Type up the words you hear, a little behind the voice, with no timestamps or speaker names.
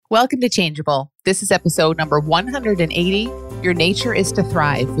Welcome to Changeable. This is episode number 180, Your Nature is to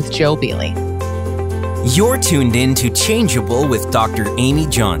Thrive with Joe Bailey. You're tuned in to Changeable with Dr. Amy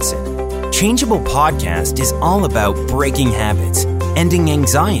Johnson. Changeable podcast is all about breaking habits, ending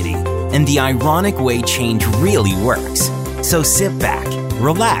anxiety, and the ironic way change really works. So sit back,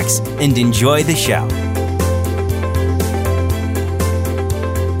 relax, and enjoy the show.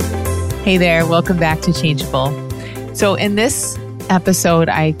 Hey there, welcome back to Changeable. So in this episode,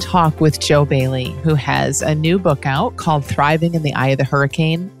 I talk with Joe Bailey, who has a new book out called Thriving in the Eye of the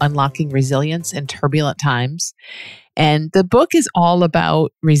Hurricane, Unlocking Resilience in Turbulent Times. And the book is all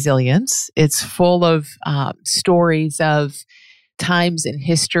about resilience. It's full of stories of times in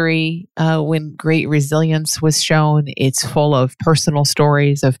history when great resilience was shown. It's full of personal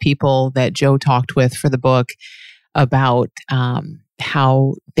stories of people that Joe talked with for the book about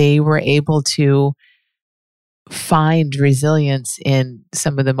how they were able to find resilience in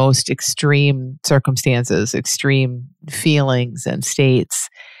some of the most extreme circumstances, extreme feelings and states.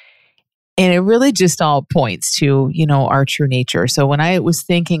 And it really just all points to, our true nature. So when I was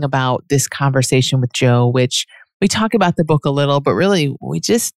thinking about this conversation with Joe, which we talk about the book a little, but really we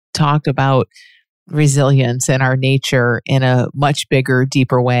just talked about resilience and our nature in a much bigger,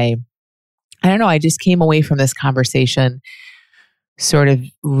 deeper way. I don't know, I just came away from this conversation sort of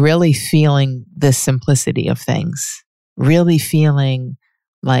really feeling the simplicity of things, really feeling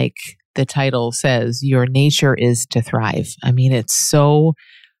like the title says, your nature is to thrive. I mean, it's so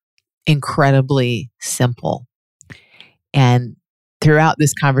incredibly simple. And throughout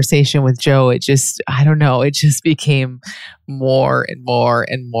this conversation with Joe, it just became more and more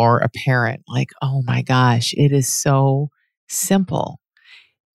and more apparent. Like, oh my gosh, it is so simple.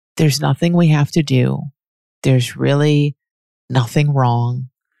 There's nothing we have to do. There's really nothing wrong.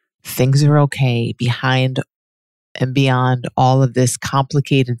 Things are okay behind and beyond all of this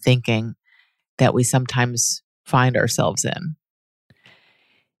complicated thinking that we sometimes find ourselves in.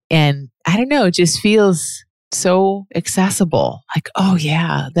 And I don't know, it just feels so accessible. Like, oh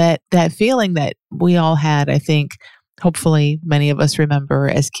yeah, that feeling that we all had, I think, hopefully many of us remember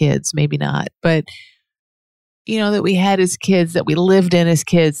as kids, maybe not, but that we had as kids, that we lived in as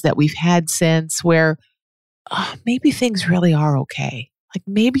kids, that we've had since, where maybe things really are okay. Like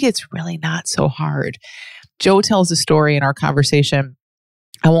maybe it's really not so hard. Joe tells a story in our conversation.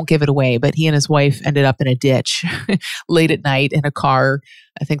 I won't give it away, but he and his wife ended up in a ditch late at night in a car.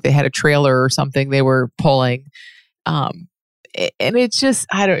 I think they had a trailer or something they were pulling. And it's just,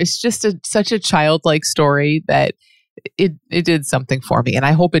 it's just such a childlike story that it did something for me. And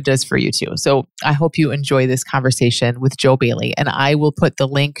I hope it does for you too. So I hope you enjoy this conversation with Joe Bailey. And I will put the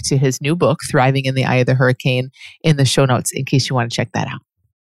link to his new book, Thriving in the Eye of the Hurricane, in the show notes in case you want to check that out.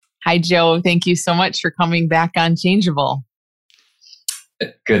 Hi, Joe. Thank you so much for coming back on Changeable.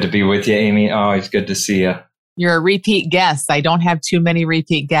 Good to be with you, Amy. Always good to see you. You're a repeat guest. I don't have too many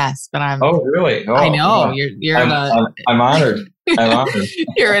repeat guests, but I'm. Oh, really? Oh, I know. Yeah. I'm honored. I'm honored.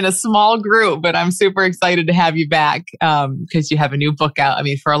 You're in a small group, but I'm super excited to have you back because you have a new book out. I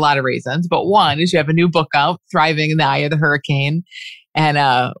mean, for a lot of reasons, but one is you have a new book out, Thriving in the Eye of the Hurricane.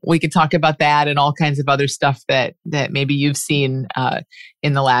 And we could talk about that and all kinds of other stuff that maybe you've seen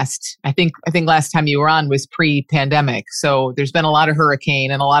in the last, I think last time you were on was pre-pandemic. So there's been a lot of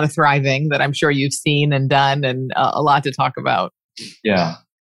hurricane and a lot of thriving that I'm sure you've seen and done and a lot to talk about. Yeah,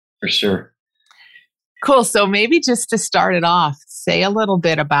 for sure. Cool. So maybe just to start it off, say a little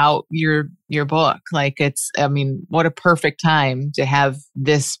bit about your book. Like what a perfect time to have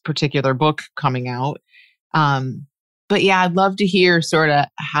this particular book coming out. But yeah, I'd love to hear sort of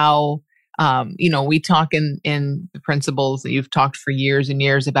how, we talk in the principles that you've talked for years and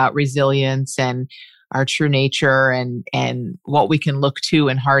years about resilience and our true nature and what we can look to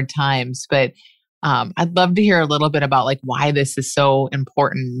in hard times. But I'd love to hear a little bit about like why this is so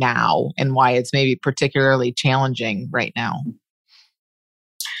important now and why it's maybe particularly challenging right now.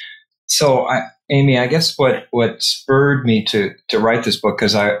 So, Amy, I guess what spurred me to write this book,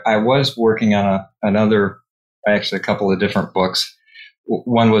 because I was working on a couple of different books.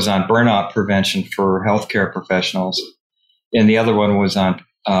 One was on burnout prevention for healthcare professionals, and the other one was on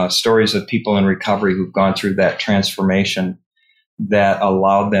stories of people in recovery who've gone through that transformation that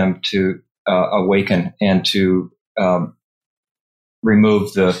allowed them to awaken and to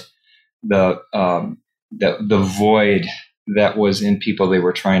remove the void that was in people they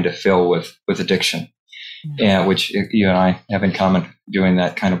were trying to fill with addiction, and which you and I have in common doing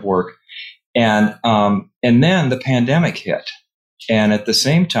that kind of work. And then the pandemic hit. And at the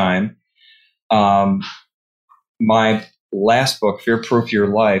same time, my last book, Fear Proof Your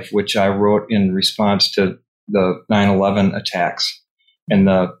Life, which I wrote in response to the 9/11 attacks and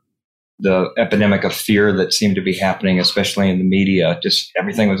the the epidemic of fear that seemed to be happening, especially in the media. Just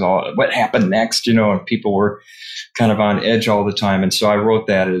everything was all, what happened next, and people were kind of on edge all the time. And so I wrote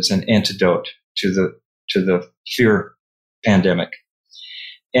that as an antidote to the fear pandemic.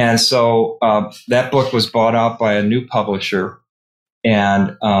 And so that book was bought out by a new publisher,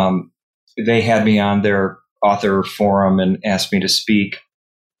 and they had me on their author forum and asked me to speak.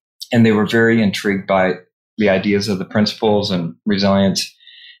 And they were very intrigued by the ideas of the principles and resilience,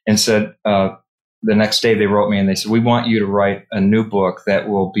 and said the next day they wrote me and they said, we want you to write a new book that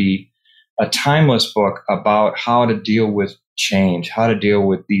will be a timeless book about how to deal with change, how to deal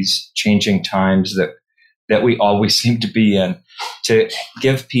with these changing times that we always seem to be in, to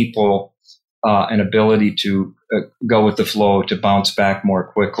give people an ability to go with the flow, to bounce back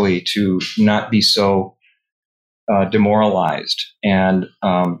more quickly, to not be so demoralized and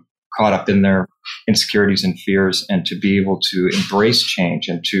caught up in their insecurities and fears, and to be able to embrace change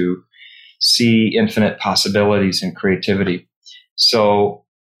and to see infinite possibilities and creativity. So,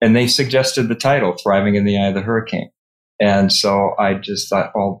 and they suggested the title, Thriving in the Eye of the Hurricane. And so I just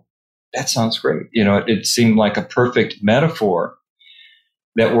thought, well, that sounds great. It seemed like a perfect metaphor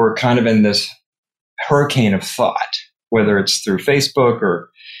that we're kind of in this hurricane of thought, whether it's through Facebook or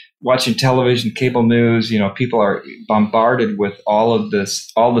watching television, cable news. People are bombarded with all of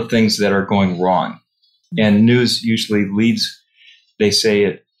this, all the things that are going wrong. And news usually leads, they say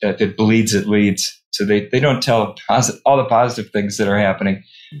it, if it bleeds, it leads. So they don't tell all the positive things that are happening.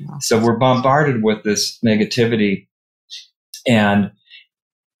 So we're bombarded with this negativity. And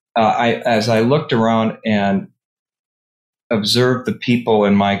as I looked around and observed the people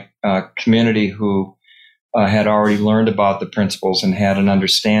in my community who had already learned about the principles and had an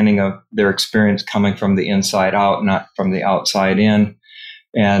understanding of their experience coming from the inside out, not from the outside in,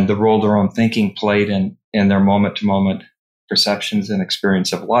 and the role their own thinking played in their moment-to-moment perceptions and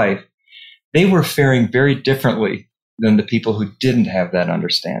experience of life, they were faring very differently than the people who didn't have that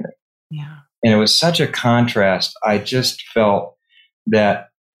understanding. Yeah. And it was such a contrast. I just felt that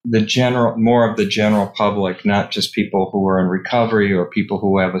more of the general public, not just people who are in recovery or people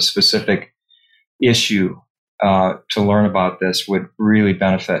who have a specific issue to learn about this, would really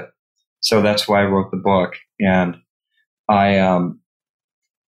benefit. So that's why I wrote the book. And I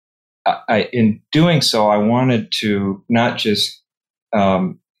in doing so, I wanted to not just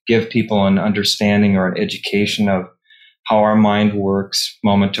give people an understanding or an education of how our mind works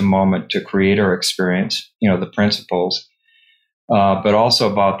moment to moment to create our experience, the principles, but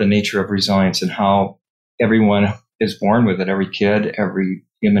also about the nature of resilience and how everyone is born with it. Every kid, every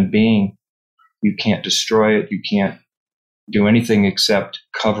human being, you can't destroy it. You can't do anything except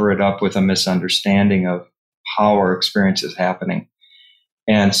cover it up with a misunderstanding of how our experience is happening.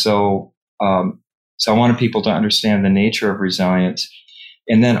 And so I wanted people to understand the nature of resilience,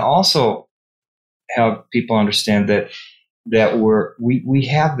 and then also have people understand that we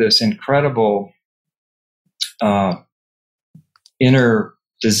have this incredible inner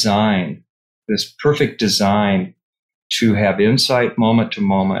design, this perfect design to have insight moment to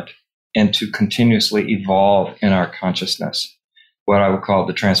moment and to continuously evolve in our consciousness, what I would call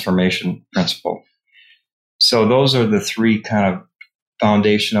the transformation principle. So those are the three kind of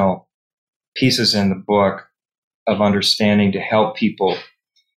foundational pieces in the book of understanding to help people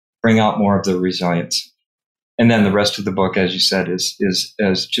bring out more of the resilience. And then the rest of the book, as you said, is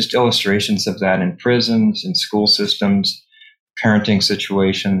just illustrations of that in prisons, in school systems, parenting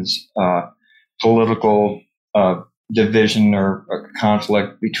situations, political division or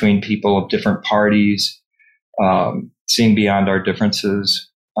conflict between people of different parties, seeing beyond our differences,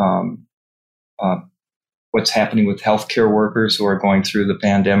 what's happening with healthcare workers who are going through the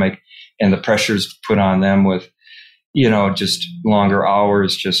pandemic and the pressures put on them with, just longer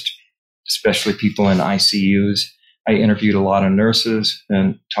hours, especially people in ICUs. I interviewed a lot of nurses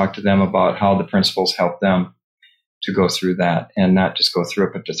and talked to them about how the principles help them to go through that and not just go through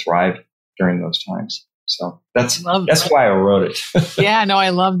it, but to thrive during those times. So that's why I wrote it. Yeah, no, I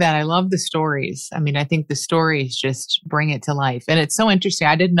love that. I love the stories. I mean, I think the stories just bring it to life. And it's so interesting.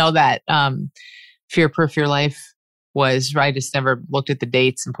 I didn't know that Fear Proof Your Life was, I just never looked at the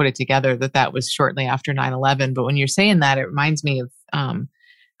dates and put it together that was shortly after 9/11. But when you're saying that, it reminds me of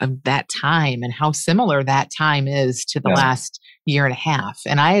that time and how similar that time is to the last year and a half.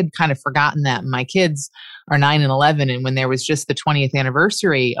 And I had kind of forgotten that. My kids are 9 and 11. And when there was just the 20th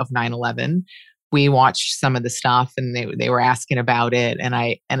anniversary of 9/11, we watched some of the stuff and they were asking about it. And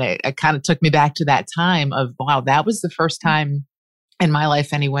it kind of took me back to that time of, wow, that was the first time in my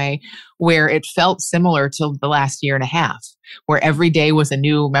life anyway, where it felt similar to the last year and a half, where every day was a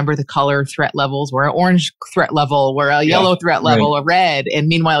new, remember the color threat levels, were an orange threat level, were a yellow threat level, a red. And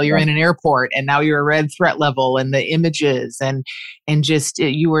meanwhile, you're in an airport and now you're a red threat level, and the images and just,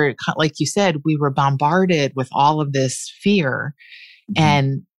 you were, like you said, we were bombarded with all of this fear.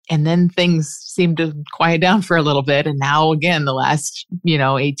 And then things seemed to quiet down for a little bit. And now again, the last,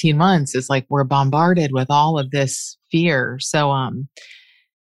 18 months is like, we're bombarded with all of this fear. So,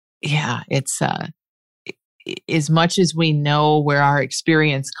 it's, as much as we know where our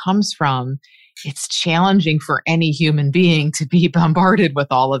experience comes from, it's challenging for any human being to be bombarded with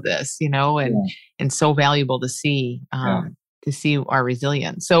all of this, and so valuable to see, our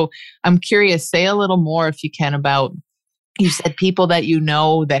resilience. So I'm curious, say a little more if you can about, you said people that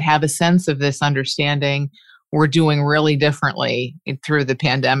that have a sense of this understanding were doing really differently through the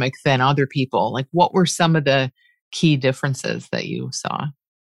pandemic than other people. Like, what were some of the key differences that you saw?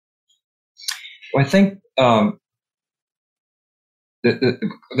 Well, I think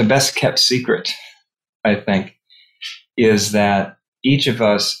the best kept secret, I think, is that each of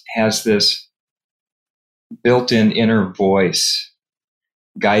us has this built-in inner voice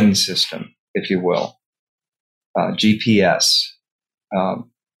guidance system, if you will, GPS,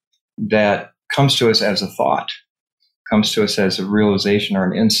 that comes to us as a thought, comes to us as a realization or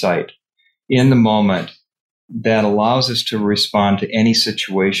an insight in the moment that allows us to respond to any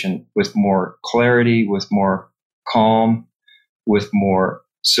situation with more clarity, with more calm, with more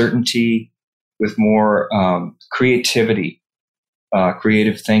certainty, with more creativity,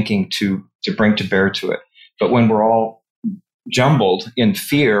 creative thinking to bring to bear to it. But when we're all jumbled in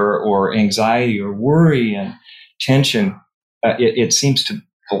fear or anxiety or worry and tension, it seems to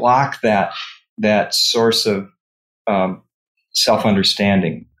block that source of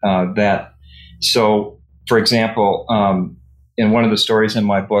self-understanding. So, for example, in one of the stories in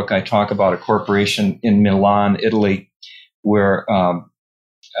my book, I talk about a corporation in Milan, Italy, where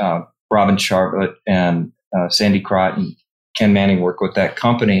Robin Charlotte and Sandy Crott and Ken Manning work with that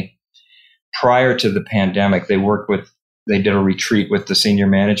company. Prior to the pandemic, they did a retreat with the senior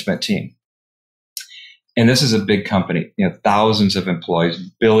management team. And this is a big company, thousands of employees,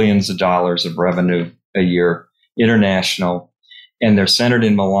 billions of dollars of revenue a year, international, and they're centered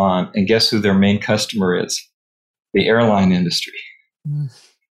in Milan. And guess who their main customer is? The airline industry.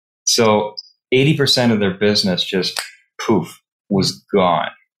 So 80% of their business just poof was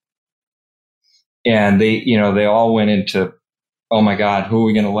gone. And they all went into, oh my God, who are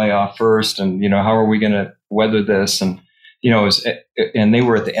we going to lay off first? And, how are we going to weather this? And, and they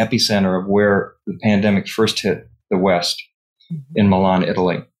were at the epicenter of where the pandemic first hit the West in Milan,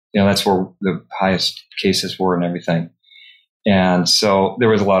 Italy. That's where the highest cases were and everything. And so there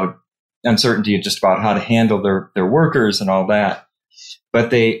was a lot of uncertainty just about how to handle their workers and all that. But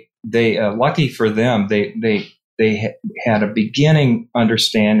they lucky for them, they had a beginning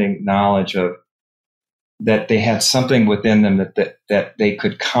understanding, knowledge of that they had something within them that they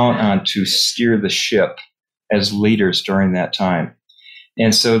could count on to steer the ship as leaders during that time.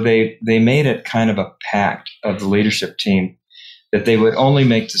 And so they made it kind of a pact of the leadership team that they would only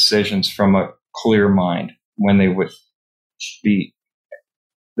make decisions from a clear mind when they would be,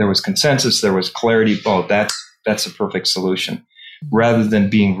 there was consensus, there was clarity. Oh, that's a perfect solution. Rather than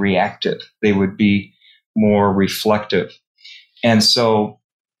being reactive, they would be more reflective. And so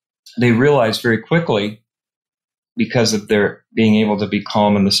they realized very quickly, because of their being able to be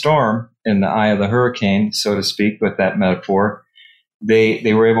calm in the storm, in the eye of the hurricane, so to speak, with that metaphor, they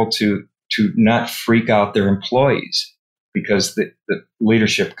were able to not freak out their employees, because the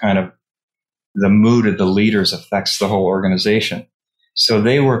leadership the mood of the leaders affects the whole organization. So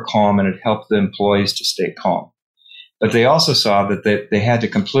they were calm, and it helped the employees to stay calm. But they also saw that they had to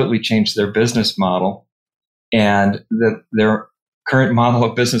completely change their business model, and that their current model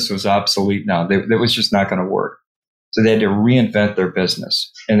of business was obsolete now. That was just not going to work. So they had to reinvent their business,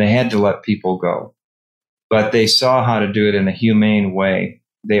 and they had to let people go. But they saw how to do it in a humane way.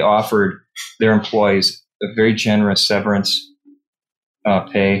 They offered their employees a very generous severance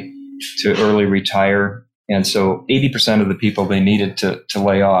pay to early retire. And so 80% of the people they needed to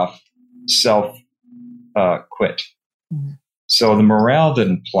lay off quit. So the morale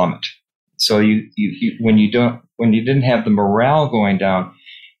didn't plummet. So when you didn't have the morale going down,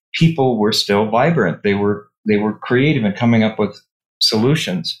 people were still vibrant. They were creative in coming up with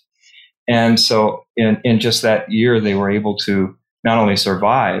solutions. And so in just that year, they were able to not only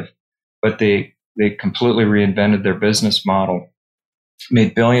survive, but they completely reinvented their business model,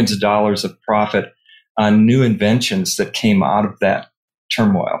 made billions of dollars of profit on new inventions that came out of that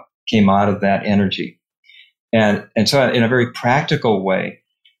turmoil, came out of that energy. And so in a very practical way,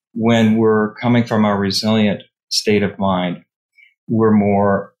 when we're coming from our resilient state of mind, we're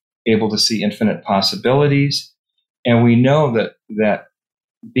more able to see infinite possibilities. And we know that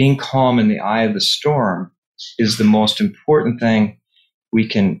being calm in the eye of the storm is the most important thing we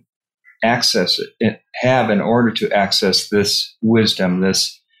can have in order to access this wisdom,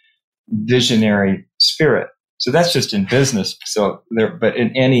 this visionary spirit. So that's just in business. But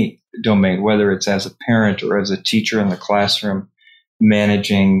in any domain, whether it's as a parent or as a teacher in the classroom,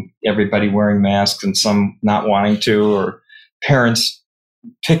 managing everybody wearing masks and some not wanting to, or parents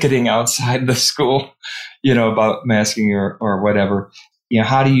picketing outside the school, about masking or whatever.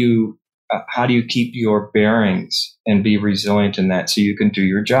 How do you keep your bearings and be resilient in that so you can do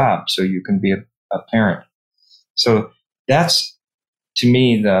your job, so you can be a parent? So that's, to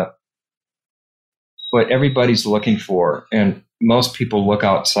me, what everybody's looking for. And most people look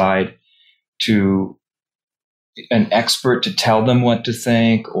outside to an expert to tell them what to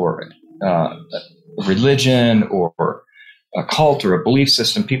think, or a religion, or a cult, or a belief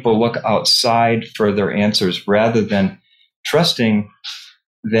system. People look outside for their answers rather than trusting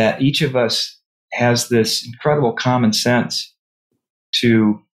that each of us has this incredible common sense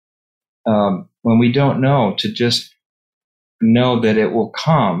to, when we don't know, to just know that it will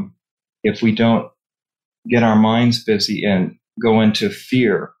come if we don't get our minds busy and go into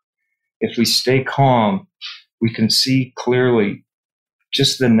fear. If we stay calm, we can see clearly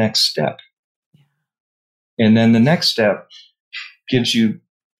just the next step. And then the next step gives you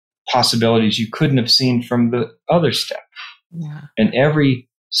possibilities you couldn't have seen from the other step. Yeah. And every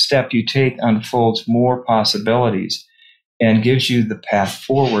step you take unfolds more possibilities and gives you the path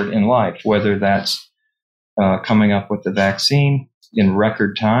forward in life, whether that's coming up with the vaccine in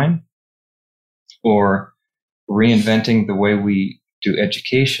record time, or reinventing the way we do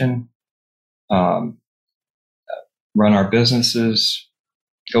education, run our businesses,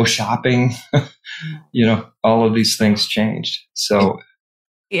 go shopping. All of these things changed. So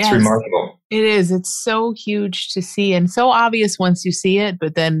yes, it's remarkable. It is. It's so huge to see, and so obvious once you see it,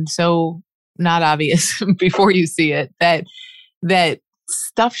 but then so not obvious before you see it, that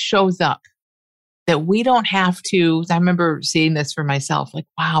stuff shows up that we don't have to. I remember seeing this for myself, like,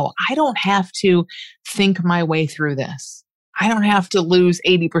 wow, I don't have to think my way through this. I don't have to lose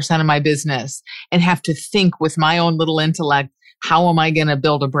 80% of my business and have to think with my own little intellect, how am I going to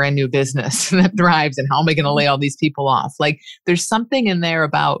build a brand new business that thrives, and how am I going to lay all these people off? Like, there's something in there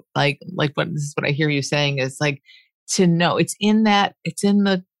about like this is what I hear you saying, is like, to know it's in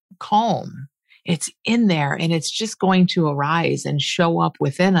the calm. It's in there, and it's just going to arise and show up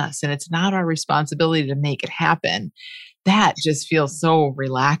within us. And it's not our responsibility to make it happen. That just feels so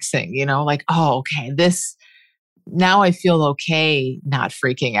relaxing, like, oh, okay, now I feel okay not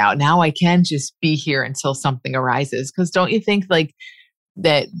freaking out. Now I can just be here until something arises. Because don't you think like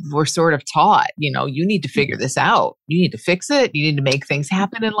that we're sort of taught, you need to figure this out. You need to fix it. You need to make things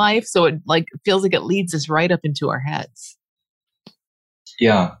happen in life. So it feels like it leads us right up into our heads.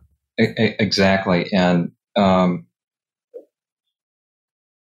 Yeah, exactly. And I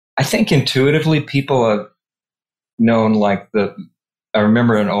think intuitively people have known, like I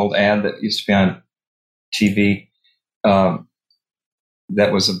remember an old ad that used to be on TV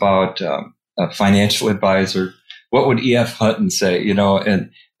that was about a financial advisor. What would E.F. Hutton say?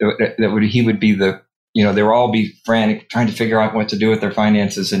 And he would be they would all be frantic trying to figure out what to do with their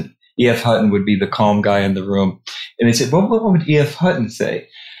finances, and E.F. Hutton would be the calm guy in the room. And they said, well, what would E.F. Hutton say?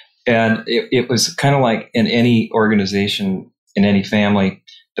 And it was kind of like in any organization, in any family,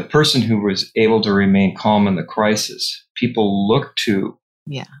 the person who was able to remain calm in the crisis, people look to,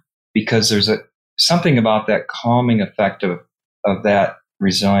 because there's something about that calming effect of that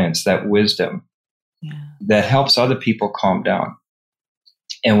resilience, that wisdom, that helps other people calm down.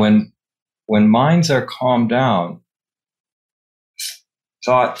 And when minds are calmed down,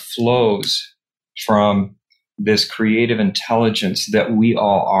 thought flows from this creative intelligence that we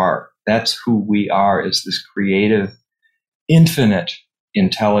all are. That's who we are, is this creative, infinite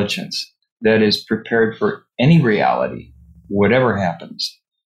intelligence that is prepared for any reality, whatever happens.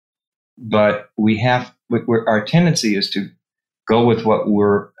 But our tendency is to go with what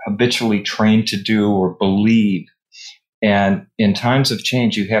we're habitually trained to do or believe. And in times of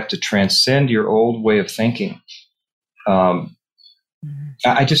change, you have to transcend your old way of thinking.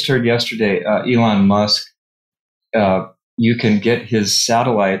 I just heard yesterday, Elon Musk, you can get his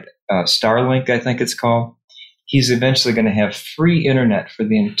satellite, Starlink, I think it's called. He's eventually going to have free internet for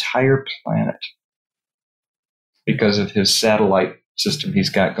the entire planet because of his satellite system he's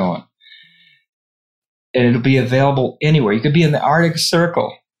got going. And it'll be available anywhere. You could be in the Arctic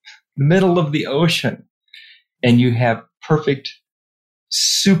Circle, middle of the ocean, and you have perfect,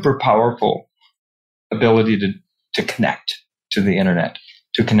 super powerful ability to connect to the internet,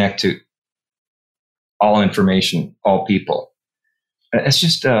 to connect to all information, all people. It's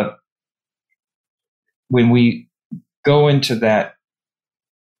just when we go into that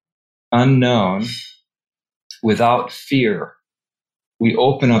unknown without fear, we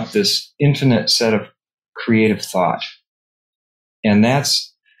open up this infinite set of creative thought. And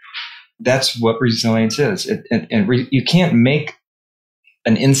that's what resilience is. You can't make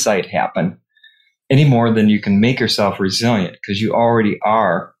an insight happen any more than you can make yourself resilient, because you already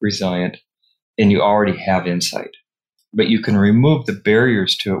are resilient and you already have insight. But you can remove the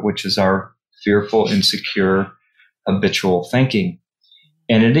barriers to it, which is our fearful, insecure, habitual thinking.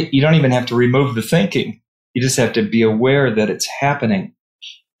 And you don't even have to remove the thinking. You just have to be aware that it's happening.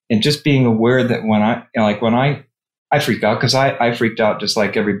 And just being aware that when I freaked out, because I freaked out just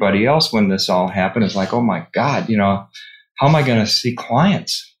like everybody else when this all happened. It's like, oh my God, how am I going to see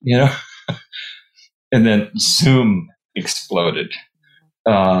clients, And then Zoom exploded.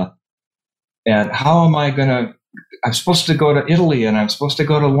 And how am I going to, I'm supposed to go to Italy and I'm supposed to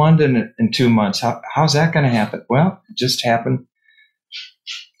go to London in 2 months. How's that going to happen? Well, it just happened.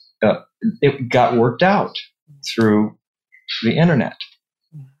 It got worked out through the internet.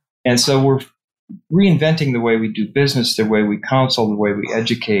 And so we're reinventing the way we do business, the way we counsel, the way we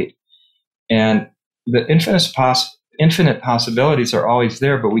educate. And the infinite possibilities are always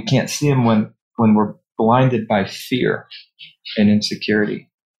there, but we can't see them when we're blinded by fear and insecurity.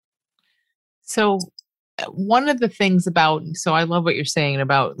 So one of the things so I love what you're saying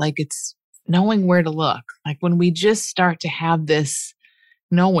about it's knowing where to look. Like when we just start to have this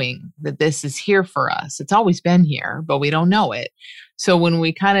knowing that this is here for us, it's always been here, but we don't know it. So when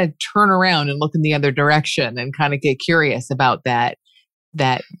we kind of turn around and look in the other direction and kind of get curious about that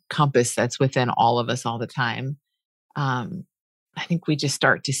compass that's within all of us all the time, I think we just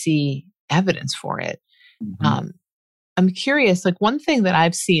start to see evidence for it. Mm-hmm. I'm curious, one thing that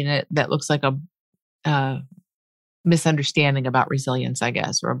I've seen that looks like a misunderstanding about resilience, I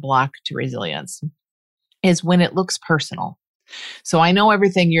guess, or a block to resilience, is when it looks personal. So I know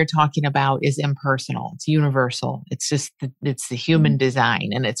everything you're talking about is impersonal. It's universal. It's just it's the human design,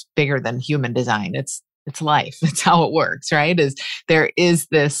 and it's bigger than human design. It's life. It's how it works, right? There is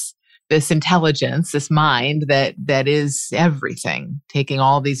this intelligence, this mind that is everything, taking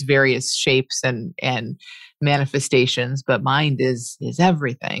all these various shapes and manifestations, but mind is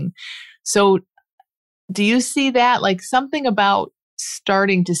everything. So do you see that, something about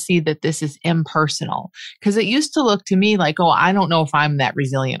starting to see that this is impersonal? Because it used to look to me like, oh, I don't know if I'm that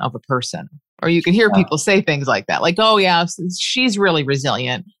resilient of a person. Or you can hear people say things like that, like, oh yeah, she's really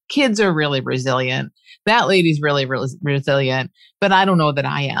resilient. Kids are really resilient. That lady's really resilient, but I don't know that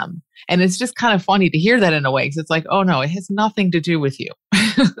I am. And it's just kind of funny to hear that in a way, because it's like, oh no, it has nothing to do with you.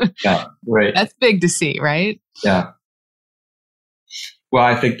 Yeah, right. That's big to see, right? Yeah. Well,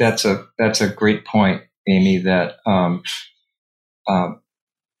 I think that's a great point, Amy, that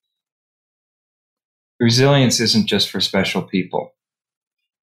resilience isn't just for special people.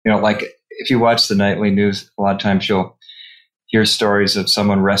 If you watch the nightly news, a lot of times you'll hear stories of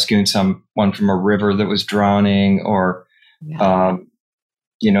someone rescuing someone from a river that was drowning, or,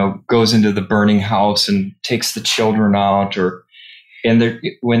 goes into the burning house and takes the children out. And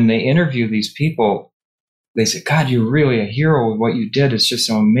when they interview these people, they say, God, you're really a hero with what you did. It's just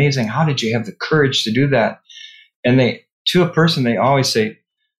so amazing. How did you have the courage to do that? And to a person, they always say,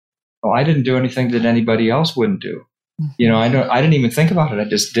 well, I didn't do anything that anybody else wouldn't do. Mm-hmm. I didn't even think about it. I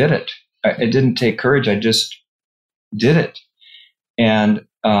just did it. It didn't take courage. I just did it. And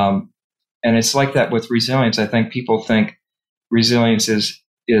it's like that with resilience. I think people think resilience is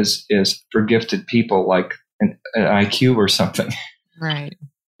for gifted people, like an IQ or something. Right.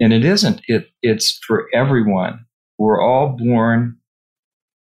 And it isn't. It's for everyone. We're all born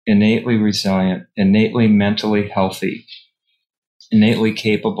innately resilient, innately mentally healthy, innately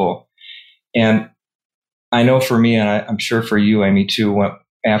capable. And I know for me, and I'm sure for you, Amy, too,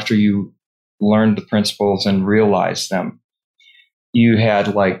 after you learned the principles and realized them, you had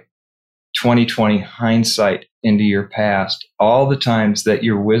 20/20 hindsight into your past, all the times that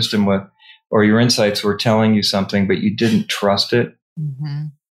your wisdom or your insights were telling you something, but you didn't trust it. Mm-hmm.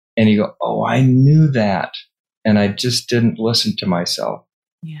 And you go, oh, I knew that. And I just didn't listen to myself.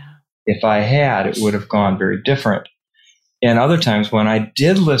 Yeah. If I had, it would have gone very different. And other times when I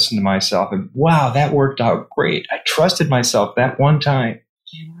did listen to myself, and wow, that worked out great. I trusted myself that one time.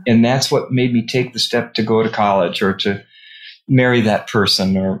 Yeah. And that's what made me take the step to go to college, or to marry that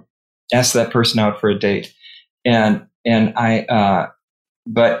person, or ask that person out for a date.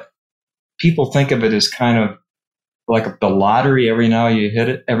 But people think of it as kind of like the lottery. Every now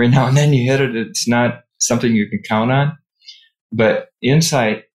and then you hit it. It's not something you can count on. But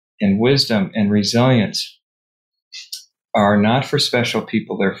insight and wisdom and resilience are not for special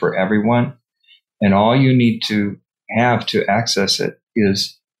people. They're for everyone. And all you need to have to access it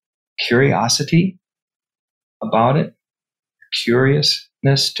is curiosity about it,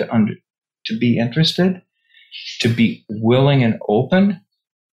 curiousness to be interested, to be willing and open,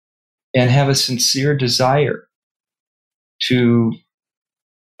 and have a sincere desire to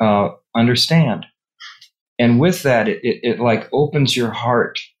understand. And with that, it like opens your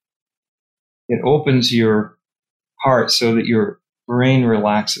heart. It opens your heart so that your brain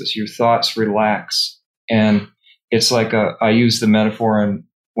relaxes, your thoughts relax. And it's like I use the metaphor in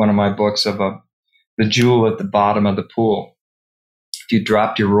one of my books of the jewel at the bottom of the pool. If you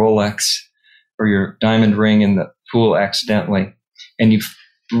dropped your Rolex or your diamond ring in the pool accidentally, and you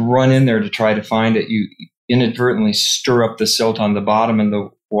run in there to try to find it, you inadvertently stir up the silt on the bottom and the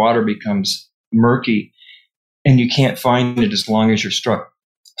water becomes murky and you can't find it as long as you're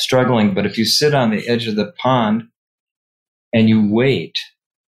struggling. But if you sit on the edge of the pond and you wait,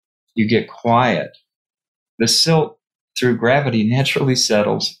 you get quiet, the silt through gravity naturally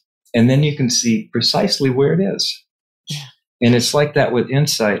settles, and then you can see precisely where it is. Yeah. And it's like that with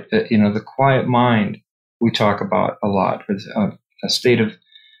insight. The quiet mind we talk about a lot, a state of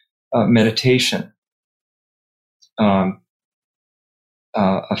meditation, a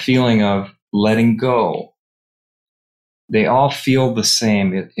feeling of letting go. They all feel the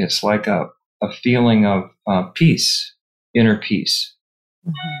same. It's like a feeling of peace, inner peace.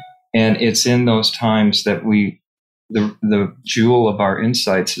 Mm-hmm. And it's in those times that the jewel of our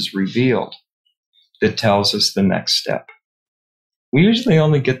insights is revealed that tells us the next step. We usually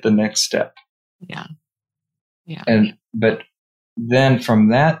only get the next step. Yeah. Yeah. But then from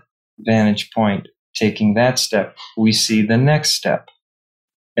that vantage point, taking that step, we see the next step.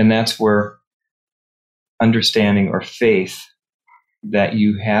 And that's where understanding or faith that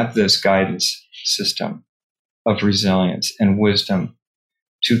you have this guidance system of resilience and wisdom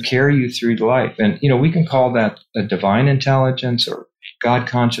to carry you through life. And, we can call that a divine intelligence or God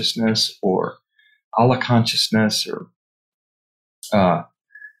consciousness or Allah consciousness or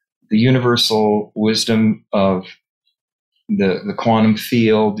the universal wisdom of the quantum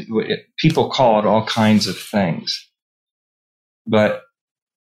field. People call it all kinds of things. But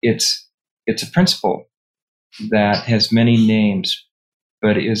it's a principle that has many names,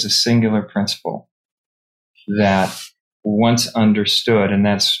 but it is a singular principle that once understood, and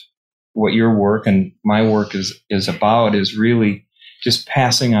that's what your work and my work is about, is really just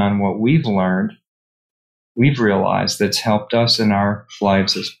passing on what we've learned, we've realized that's helped us in our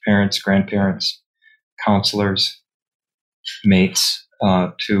lives as parents, grandparents, counselors, mates,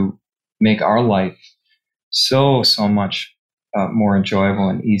 to make our life so much more enjoyable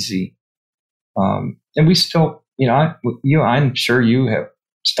and easy. And we still, I'm sure you have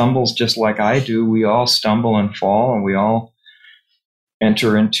stumbles just like I do. We all stumble and fall, and we all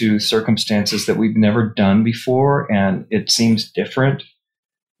enter into circumstances that we've never done before, and it seems different.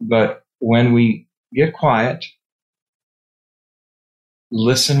 But when we get quiet,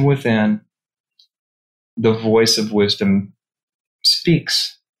 listen within, the voice of wisdom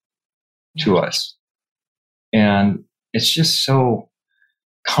speaks to us. And it's just so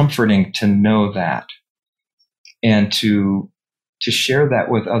comforting to know that and to share that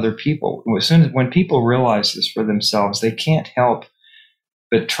with other people. When people realize this for themselves, they can't help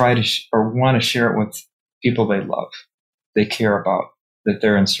but try to or want to share it with people they love, they care about, that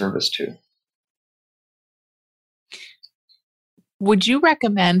they're in service to. Would you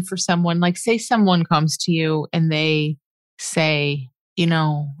recommend for someone, like say someone comes to you and they say,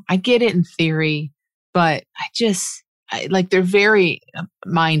 I get it in theory, but they're very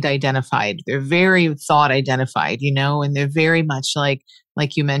mind identified. They're very thought identified, and they're very much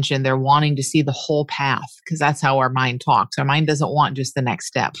like you mentioned, they're wanting to see the whole path because that's how our mind talks. Our mind doesn't want just the next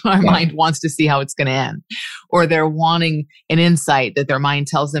step. Our mind wants to see how it's going to end. Or they're wanting an insight that their mind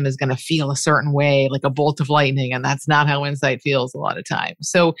tells them is going to feel a certain way, like a bolt of lightning. And that's not how insight feels a lot of times.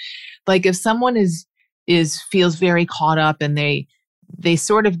 So like if someone feels very caught up and they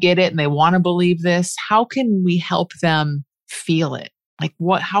sort of get it and they want to believe this, how can we help them feel it? Like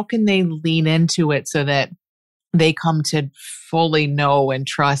how can they lean into it so that they come to fully know and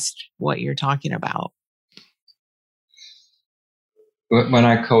trust what you're talking about? When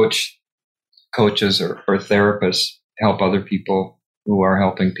I coaches or therapists help other people who are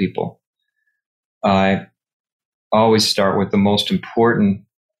helping people, I always start with the most important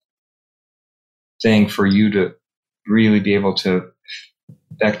thing for you to really be able to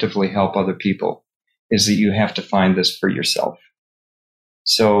effectively help other people is that you have to find this for yourself.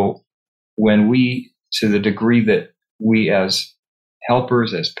 So when we, to the degree that we as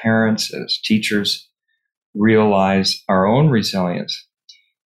helpers, as parents, as teachers, realize our own resilience,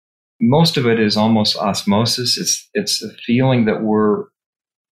 most of it is almost osmosis. It's a feeling that we're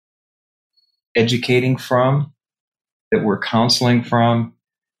educating from, that we're counseling from,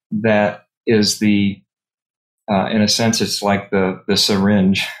 that is in a sense, it's like the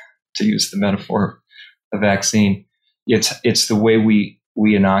syringe, to use the metaphor of a vaccine. It's the way we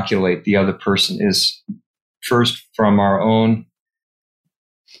inoculate the other person is first from our own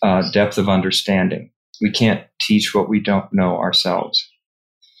depth of understanding. We can't teach what we don't know ourselves.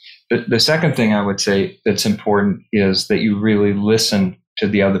 The second thing I would say that's important is that you really listen to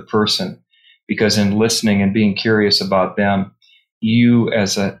the other person, because in listening and being curious about them, you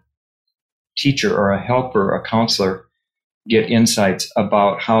as a teacher or a helper, a counselor, get insights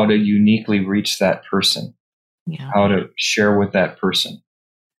about how to uniquely reach that person, how to share with that person.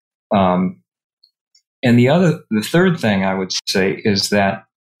 And the third thing I would say is that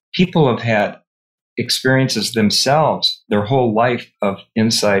people have had experiences themselves their whole life of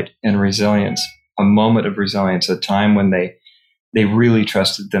insight and resilience, a moment of resilience, a time when they really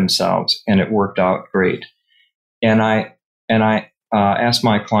trusted themselves and it worked out great. And I ask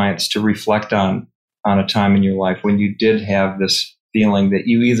my clients to reflect on a time in your life when you did have this feeling that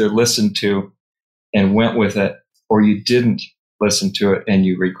you either listened to and went with it, or you didn't listen to it and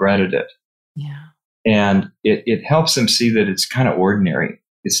you regretted it. Yeah. And it helps them see that it's kind of ordinary.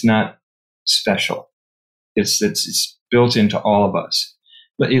 It's not special. It's built into all of us.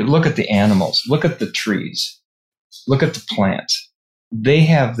 But you look at the animals, look at the trees, look at the plants. They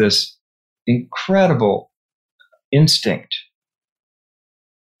have this incredible instinct,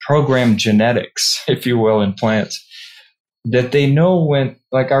 programmed genetics, if you will, in plants, that they know when,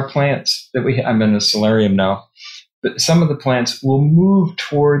 like our plants that I'm in a solarium now, but some of the plants will move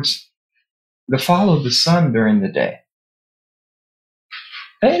towards follow the sun during the day.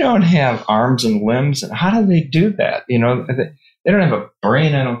 They don't have arms and limbs. And how do they do that? You know, they don't have a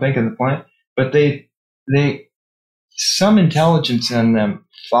brain, I don't think, in the plant, but some intelligence in them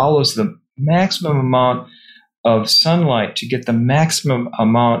follows the maximum amount of sunlight to get the maximum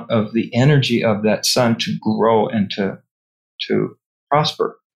amount of the energy of that sun to grow and to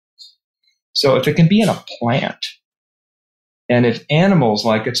prosper. So if it can be in a plant, and if animals,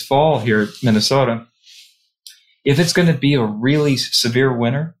 like it's fall here in Minnesota, if it's going to be a really severe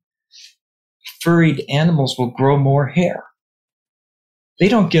winter, furried animals will grow more hair. They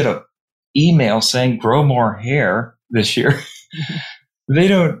don't get an email saying grow more hair this year. They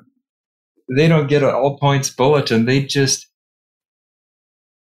don't get an all points bulletin. They just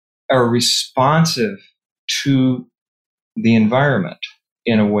are responsive to the environment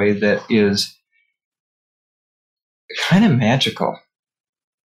in a way that is kind of magical.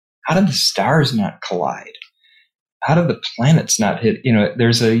 How did the stars not collide? How did the planets not hit? You know,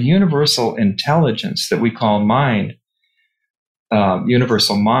 there's a universal intelligence that we call mind,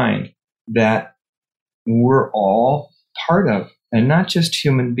 universal mind, that we're all part of, and not just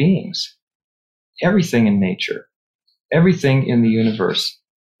human beings. Everything in nature, everything in the universe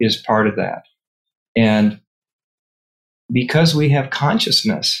is part of that. And because we have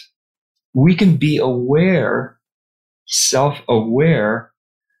consciousness, we can be aware, self-aware,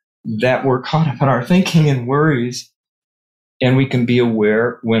 that we're caught up in our thinking and worries, and we can be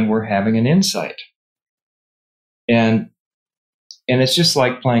aware when we're having an insight. And it's just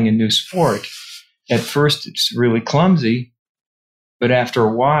like playing a new sport. At first, it's really clumsy, but after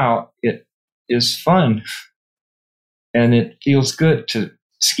a while, it is fun, and it feels good to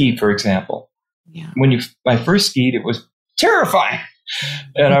ski, for example. Yeah. When I first skied, it was terrifying,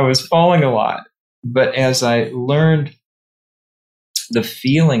 and I was falling a lot. But as I learned the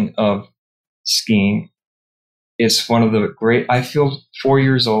feeling of skiing, it's one of the great. I feel 4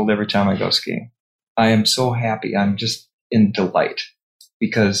 years old every time I go skiing. I am so happy. I'm just in delight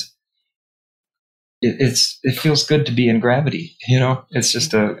because it feels good to be in gravity. You know, it's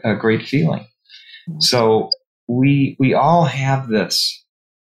just a great feeling. So we all have this,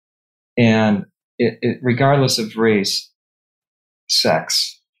 and it regardless of race,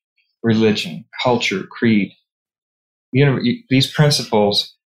 sex, religion, culture, creed, you know, these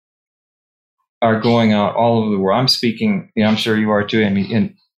principles are going out all over the world. I'm speaking, I'm sure you are too, Amy,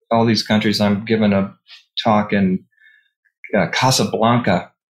 in all these countries. I'm giving a talk in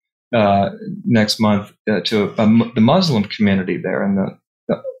Casablanca next month to the Muslim community there, and the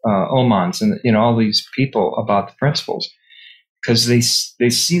Omans, and all these people about the principles, because they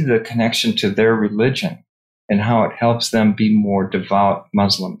see the connection to their religion and how it helps them be more devout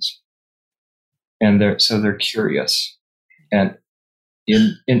Muslims. and they're curious. And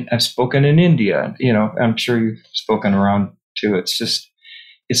I've spoken in India, I'm sure you've spoken around too.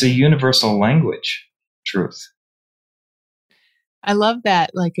 It's a universal language, truth. I love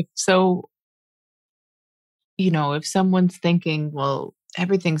that. Like, if someone's thinking, well,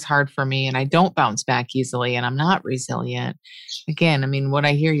 everything's hard for me and I don't bounce back easily and I'm not resilient. Again, I mean, what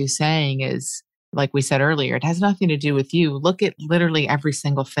I hear you saying is, like we said earlier, it has nothing to do with you. Look at literally every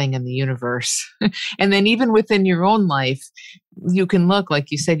single thing in the universe. And then even within your own life, you can look,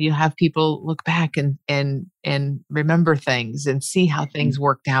 like you said, you have people look back and remember things and see how things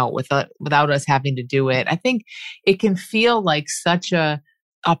worked out without us having to do it. I think it can feel like such a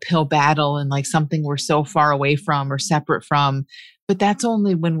uphill battle and like something we're so far away from or separate from. But that's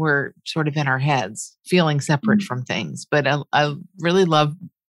only when we're sort of in our heads, feeling separate from things. But I really love,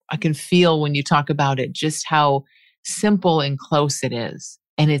 I can feel when you talk about it, just how simple and close it is.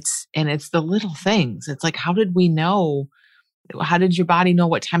 And it's the little things. It's like, how did we know? How did your body know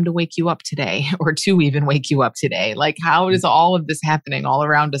what time to wake you up today or to even wake you up today? Like, how is all of this happening all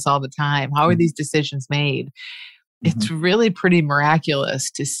around us all the time? How are these decisions made? Mm-hmm. It's really pretty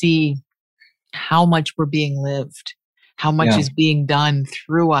miraculous to see how much we're being lived, how much is being done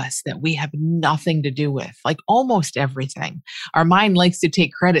through us that we have nothing to do with, like almost everything. Our mind likes to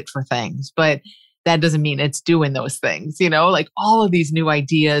take credit for things, but that doesn't mean it's doing those things, like all of these new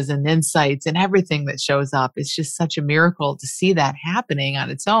ideas and insights and everything that shows up. It's just such a miracle to see that happening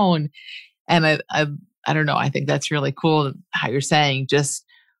on its own. And I don't know, I think that's really cool how you're saying, just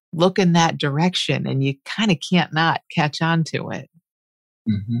look in that direction and you kind of can't not catch on to it.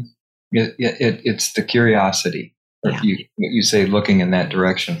 Mm-hmm. It's the curiosity. Or you say looking in that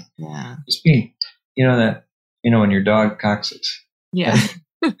direction. Yeah. Just being, when your dog cocks. Yeah.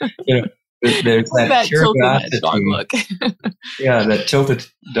 There's that curiosity. Dog look. Yeah, that tilted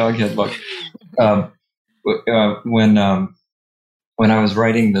dog head look. When I was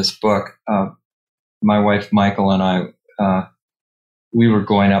writing this book, my wife Michael and I, we were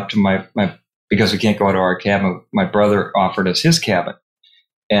going up to my because we can't go to our cabin. My brother offered us his cabin,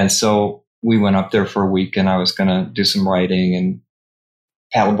 and so we went up there for a week, and I was going to do some writing and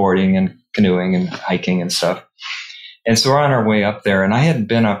paddleboarding and canoeing and hiking and stuff. And so we're on our way up there, and I hadn't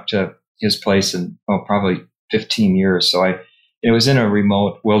been up to his place in probably 15 years. So it was in a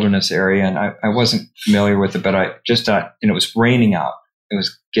remote wilderness area, and I wasn't familiar with it, but I just thought, and it was raining out. It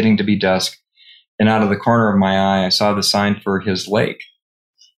was getting to be dusk. And out of the corner of my eye, I saw the sign for his lake.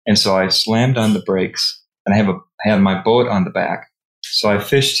 And so I slammed on the brakes, and I have my boat on the back. So I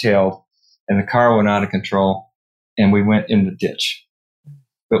fishtailed, and the car went out of control, and we went in the ditch.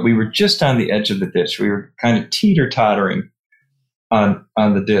 But we were just on the edge of the ditch. We were kind of teeter-tottering on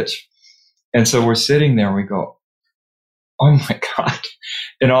the ditch. And so we're sitting there, and we go, oh my God.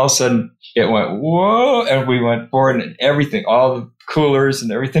 And all of a sudden, it went, whoa, and we went forward, and everything, all the coolers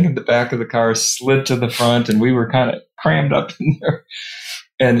and everything in the back of the car slid to the front, and we were kind of crammed up in there.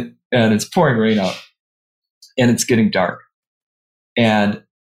 And it's pouring rain out, and it's getting dark. And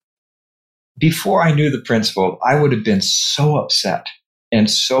before I knew the principle, I would have been so upset and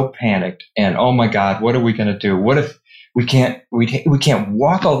so panicked. And oh my God, what are we going to do? What if we can't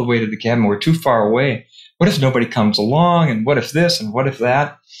walk all the way to the cabin? We're too far away. What if nobody comes along? And what if this? And what if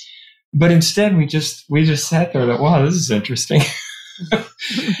that? But instead, we just sat there and thought, wow, this is interesting.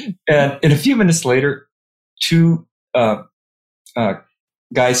 And a few minutes later, two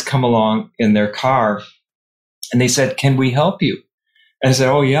guys come along in their car, and they said, "Can we help you?" And I said,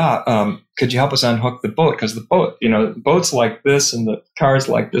 "Oh yeah, could you help us unhook the boat? Because the boat, the boat's like this, and the car's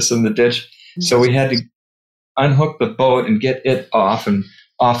like this in the ditch." So we had to unhook the boat and get it off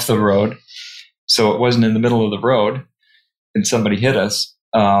the road, so it wasn't in the middle of the road, and somebody hit us.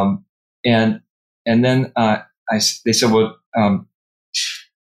 And then they said, "Well,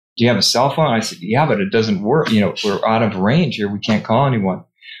 do you have a cell phone?" I said, "Yeah, but it doesn't work. We're out of range here. We can't call anyone."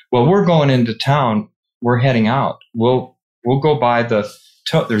 "Well, we're going into town. We're heading out. We'll go by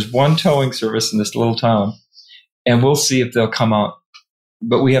there's one towing service in this little town, and we'll see if they'll come out.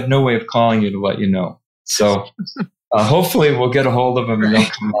 But we have no way of calling you to let you know. So hopefully we'll get a hold of them and they'll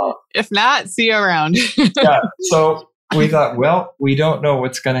come out. If not, see you around." Yeah. So we thought, well, we don't know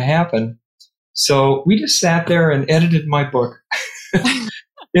what's going to happen. So we just sat there and edited my book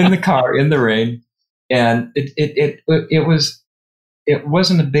in the car in the rain, and it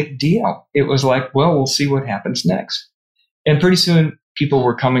wasn't a big deal. It was like, well, we'll see what happens next. And pretty soon, people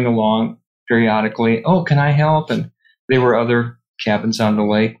were coming along periodically. "Oh, can I help?" And there were other cabins on the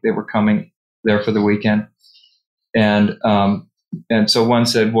lake. They were coming there for the weekend, and so one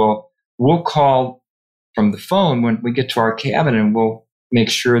said, "Well, we'll call from the phone when we get to our cabin, and we'll make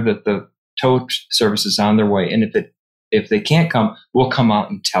sure that the tow service is on their way. And if they can't come, we'll come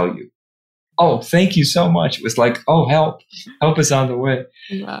out and tell you. Oh, thank you so much. It was like, oh, help is on the way.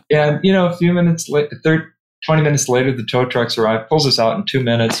 Yeah. And, a few minutes later, 20 minutes later, the tow trucks arrive, pulls us out in 2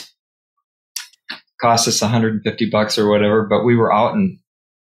 minutes, cost us $150 or whatever, but we were out and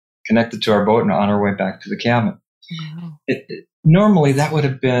connected to our boat and on our way back to the cabin. Wow. Normally, that would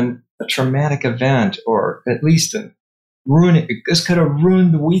have been a traumatic event, or at least this could have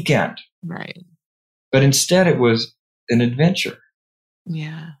ruined the weekend. Right. But instead, it was an adventure.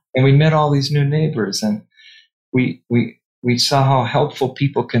 Yeah. And we met all these new neighbors, and we saw how helpful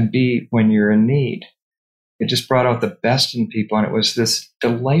people can be when you're in need. It just brought out the best in people, and it was this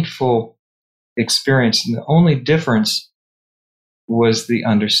delightful experience. And the only difference was the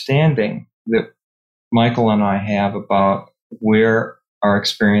understanding that Michael and I have about where our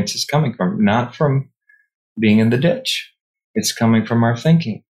experience is coming from, not from being in the ditch. It's coming from our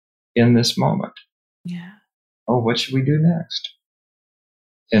thinking in this moment. Yeah. Oh, what should we do next?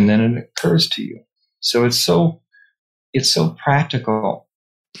 And then it occurs to you. So it's so practical,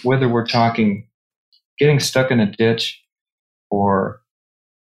 whether we're talking getting stuck in a ditch or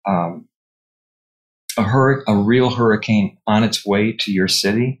a real hurricane on its way to your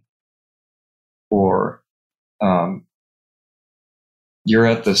city, or you're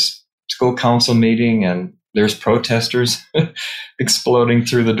at the school council meeting and there's protesters exploding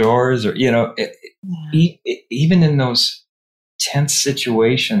through the doors, or, even in those tense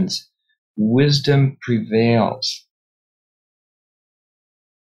situations, wisdom prevails.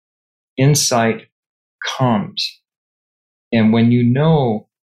 Insight comes. And when you know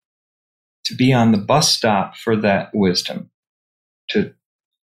to be on the bus stop for that wisdom, to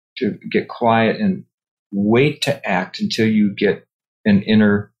get quiet and wait to act until you get an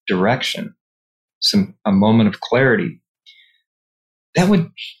inner direction, a moment of clarity, that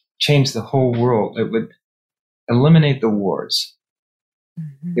would change the whole world. It would eliminate the wars.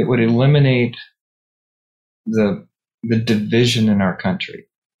 Mm-hmm. It would eliminate the division in our country.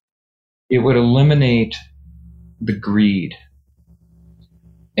 It would eliminate the greed.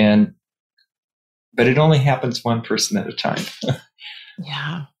 But it only happens one person at a time.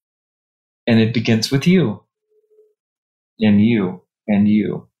 Yeah. And it begins with you. And you, and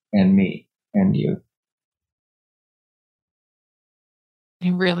you, and me, and you.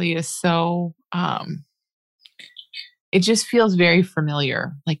 It really is so, it just feels very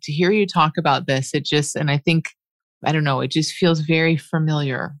familiar. Like, to hear you talk about this, it just feels very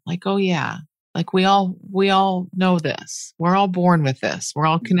familiar. Like, oh yeah, like we all know this. We're all born with this. We're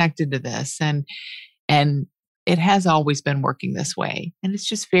all connected to this. And it has always been working this way. And it's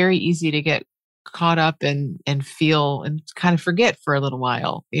just very easy to get caught up and feel and kind of forget for a little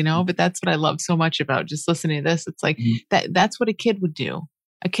while, but that's what I love so much about just listening to this. It's like that's what a kid would do.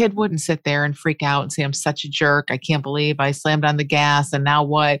 A kid wouldn't sit there and freak out and say, I'm such a jerk. I can't believe I slammed on the gas. And now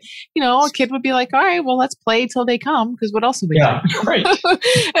what? A kid would be like, all right, well, let's play till they come. Because what else would we do? Right.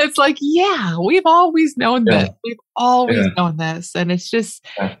 It's like, yeah, we've always known this. We've always known this. And it's just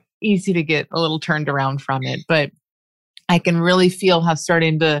easy to get a little turned around from it. But I can really feel how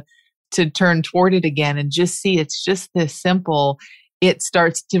starting to turn toward it again and just see it's just this simple.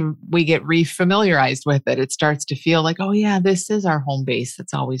 We get refamiliarized with it. It starts to feel like, oh yeah, this is our home base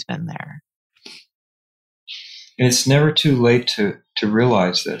that's always been there. And it's never too late to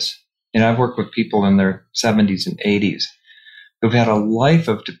realize this. And I've worked with people in their 70s and 80s who've had a life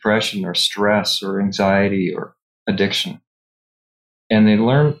of depression or stress or anxiety or addiction. And they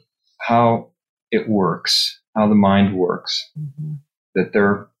learn how it works, how the mind works, that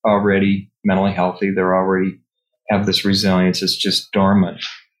they're already mentally healthy. They're already have this resilience. It's just dormant.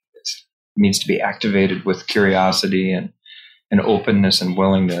 It needs to be activated with curiosity and openness and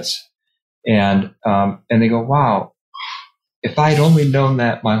willingness. And they go, wow, if I'd only known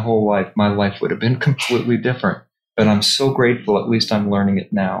that my whole life, my life would have been completely different. But I'm so grateful, at least I'm learning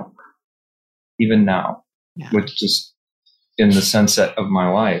it now, even now, with just in the sunset of my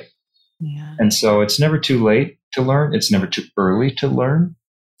life. Yeah. And so it's never too late to learn. It's never too early to learn,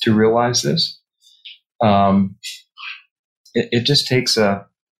 to realize this. It just takes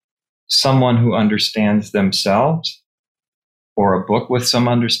someone who understands themselves, or a book with some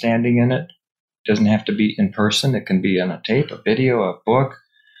understanding in it. It doesn't have to be in person. It can be on a tape, a video, a book,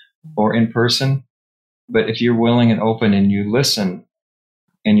 or in person. But if you're willing and open and you listen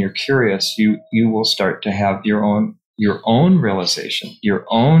and you're curious, you will start to have your own realization, your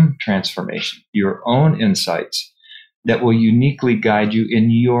own transformation, your own insights that will uniquely guide you in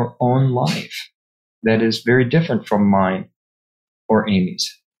your own life. That is very different from mine or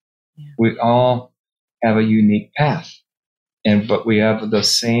Amy's. Yeah. We all have a unique path, but we have the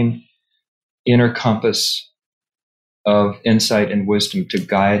same inner compass of insight and wisdom to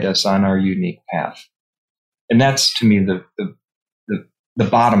guide us on our unique path. And that's, to me, the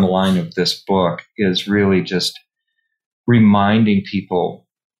bottom line of this book is really just reminding people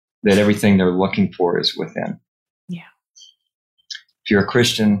that everything they're looking for is within. Yeah. If you're a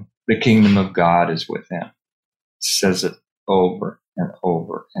Christian, the kingdom of God is within. It says it over and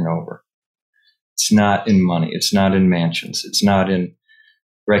over and over. It's not in money. It's not in mansions. It's not in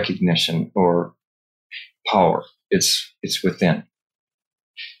recognition or power. It's within.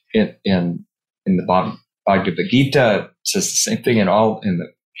 In the Bhagavad Gita, it says the same thing in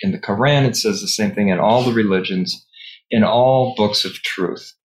the Quran. It says the same thing in all the religions, in all books of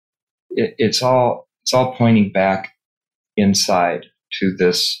truth. It's all pointing back inside to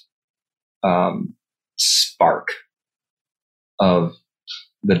this spark of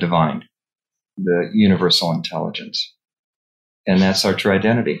the divine, the universal intelligence, and that's our true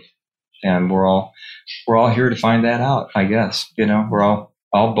identity. And we're all here to find that out. I guess we're all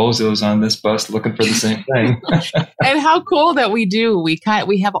bozos on this bus looking for the same thing. And how cool that we do. We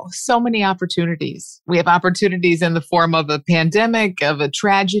have so many opportunities. We have opportunities in the form of a pandemic, of a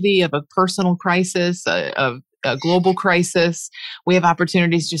tragedy, of a personal crisis, of a global crisis. We have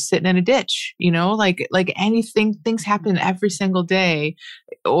opportunities just sitting in a ditch, like anything. Things happen every single day,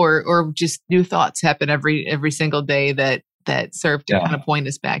 or just new thoughts happen every single day that serve to kind of point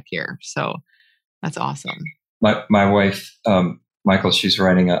us back here. So that's awesome. My wife, Michael, she's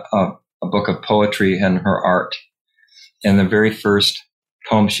writing a book of poetry and her art. And the very first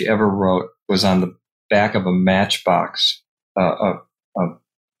poem she ever wrote was on the back of a matchbox, a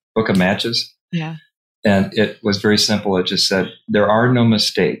book of matches. Yeah. And it was very simple. It just said, "There are no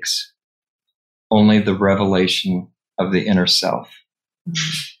mistakes, only the revelation of the inner self."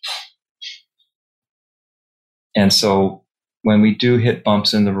 Mm-hmm. And so when we do hit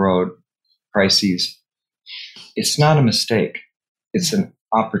bumps in the road, crises, it's not a mistake. It's an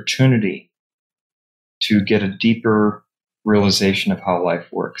opportunity to get a deeper realization of how life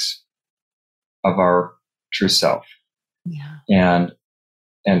works, of our true self. Yeah.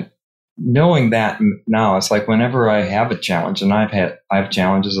 And knowing that now, it's like whenever I have a challenge, and I have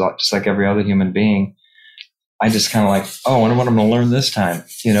challenges just like every other human being, I just kind of like, I wonder what I'm going to learn this time,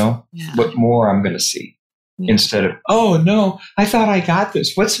 what more I'm going to see. Yeah. Instead of, oh no, I thought I got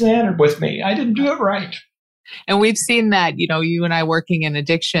this. What's the matter with me? I didn't do it right. And we've seen that, you and I working in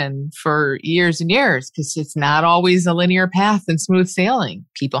addiction for years and years, because it's not always a linear path and smooth sailing.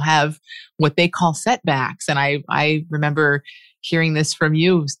 People have what they call setbacks. And I remember hearing this from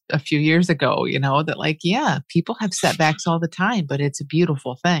you a few years ago, that people have setbacks all the time, but it's a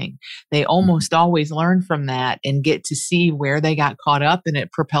beautiful thing. They almost always learn from that and get to see where they got caught up, and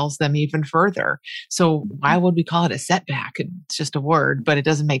it propels them even further. So why would we call it a setback? It's just a word, but it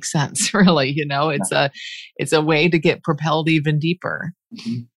doesn't make sense, really. It's a way to get propelled even deeper.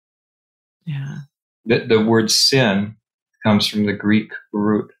 Mm-hmm. Yeah. The word sin comes from the Greek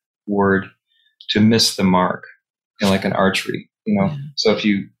root word to miss the mark, like an archery. Yeah. So if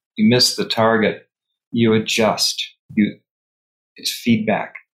you miss the target, you adjust. It's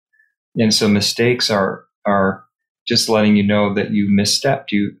feedback, and so mistakes are just letting you know that you misstepped.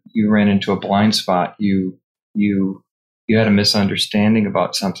 You ran into a blind spot. You had a misunderstanding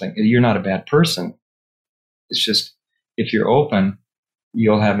about something. You're not a bad person. It's just, if you're open,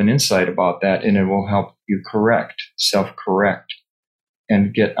 you'll have an insight about that, and it will help you self-correct,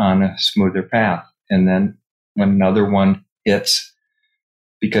 and get on a smoother path. And then when another one hits,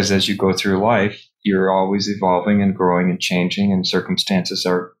 because as you go through life, you're always evolving and growing and changing, and circumstances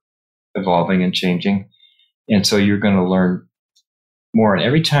are evolving and changing. And so you're going to learn more. And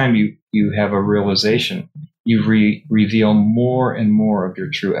every time you have a realization, you reveal more and more of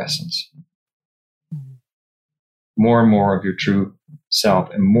your true essence, more and more of your true self,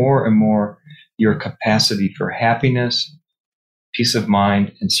 and more your capacity for happiness, peace of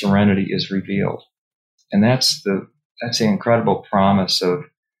mind, and serenity is revealed. And that's the incredible promise of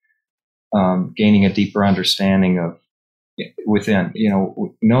gaining a deeper understanding of within.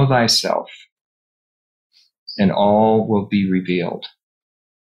 Know thyself, and all will be revealed.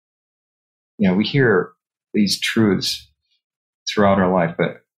 We hear these truths throughout our life,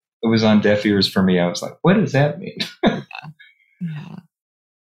 but it was on deaf ears for me. I was like, what does that mean? Yeah.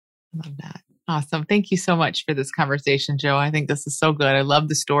 Love that. Awesome. Thank you so much for this conversation, Joe. I think this is so good. I love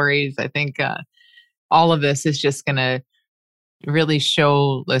the stories. I think all of this is just going to really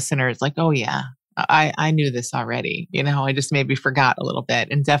show listeners like, oh yeah, I knew this already. I just maybe forgot a little bit.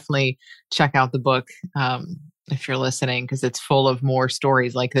 And definitely check out the book if you're listening, because it's full of more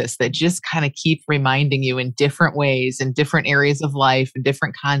stories like this that just kind of keep reminding you in different ways, in different areas of life, in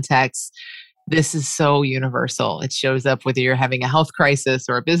different contexts, this is so universal. It shows up whether you're having a health crisis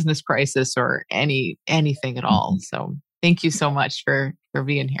or a business crisis or anything at all. So thank you so much for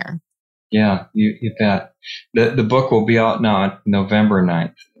being here. Yeah, you bet. The book will be out now on November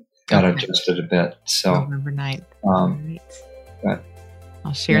 9th. Got adjusted a bit. So November 9th. Right. But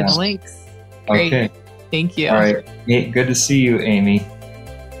I'll share the links. Great. Okay. Thank you. All right. Hey, good to see you, Amy.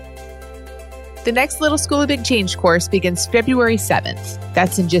 The next Little School of Big Change course begins February 7th.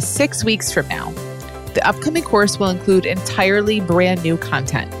 That's in just 6 weeks from now. The upcoming course will include entirely brand new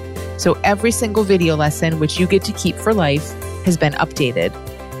content. So every single video lesson, which you get to keep for life, has been updated,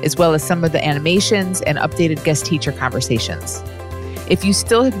 as well as some of the animations and updated guest teacher conversations. If you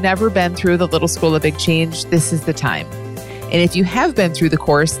still have never been through the Little School of Big Change, this is the time. And if you have been through the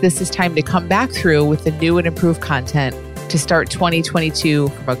course, this is time to come back through with the new and improved content to start 2022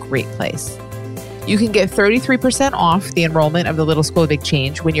 from a great place. You can get 33% off the enrollment of the Little School of Big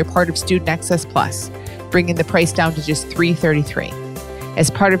Change when you're part of Student Access Plus, bringing the price down to just $333.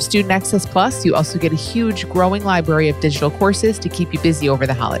 As part of Student Access Plus, you also get a huge growing library of digital courses to keep you busy over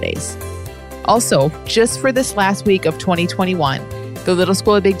the holidays. Also, just for this last week of 2021, the Little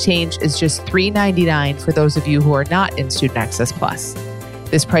School of Big Change is just $399 for those of you who are not in Student Access Plus.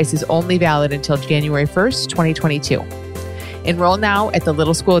 This price is only valid until January 1st, 2022. Enroll now at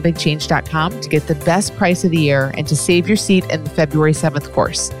thelittleschoolofbigchange.com to get the best price of the year and to save your seat in the February 7th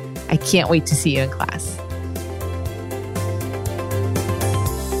course. I can't wait to see you in class.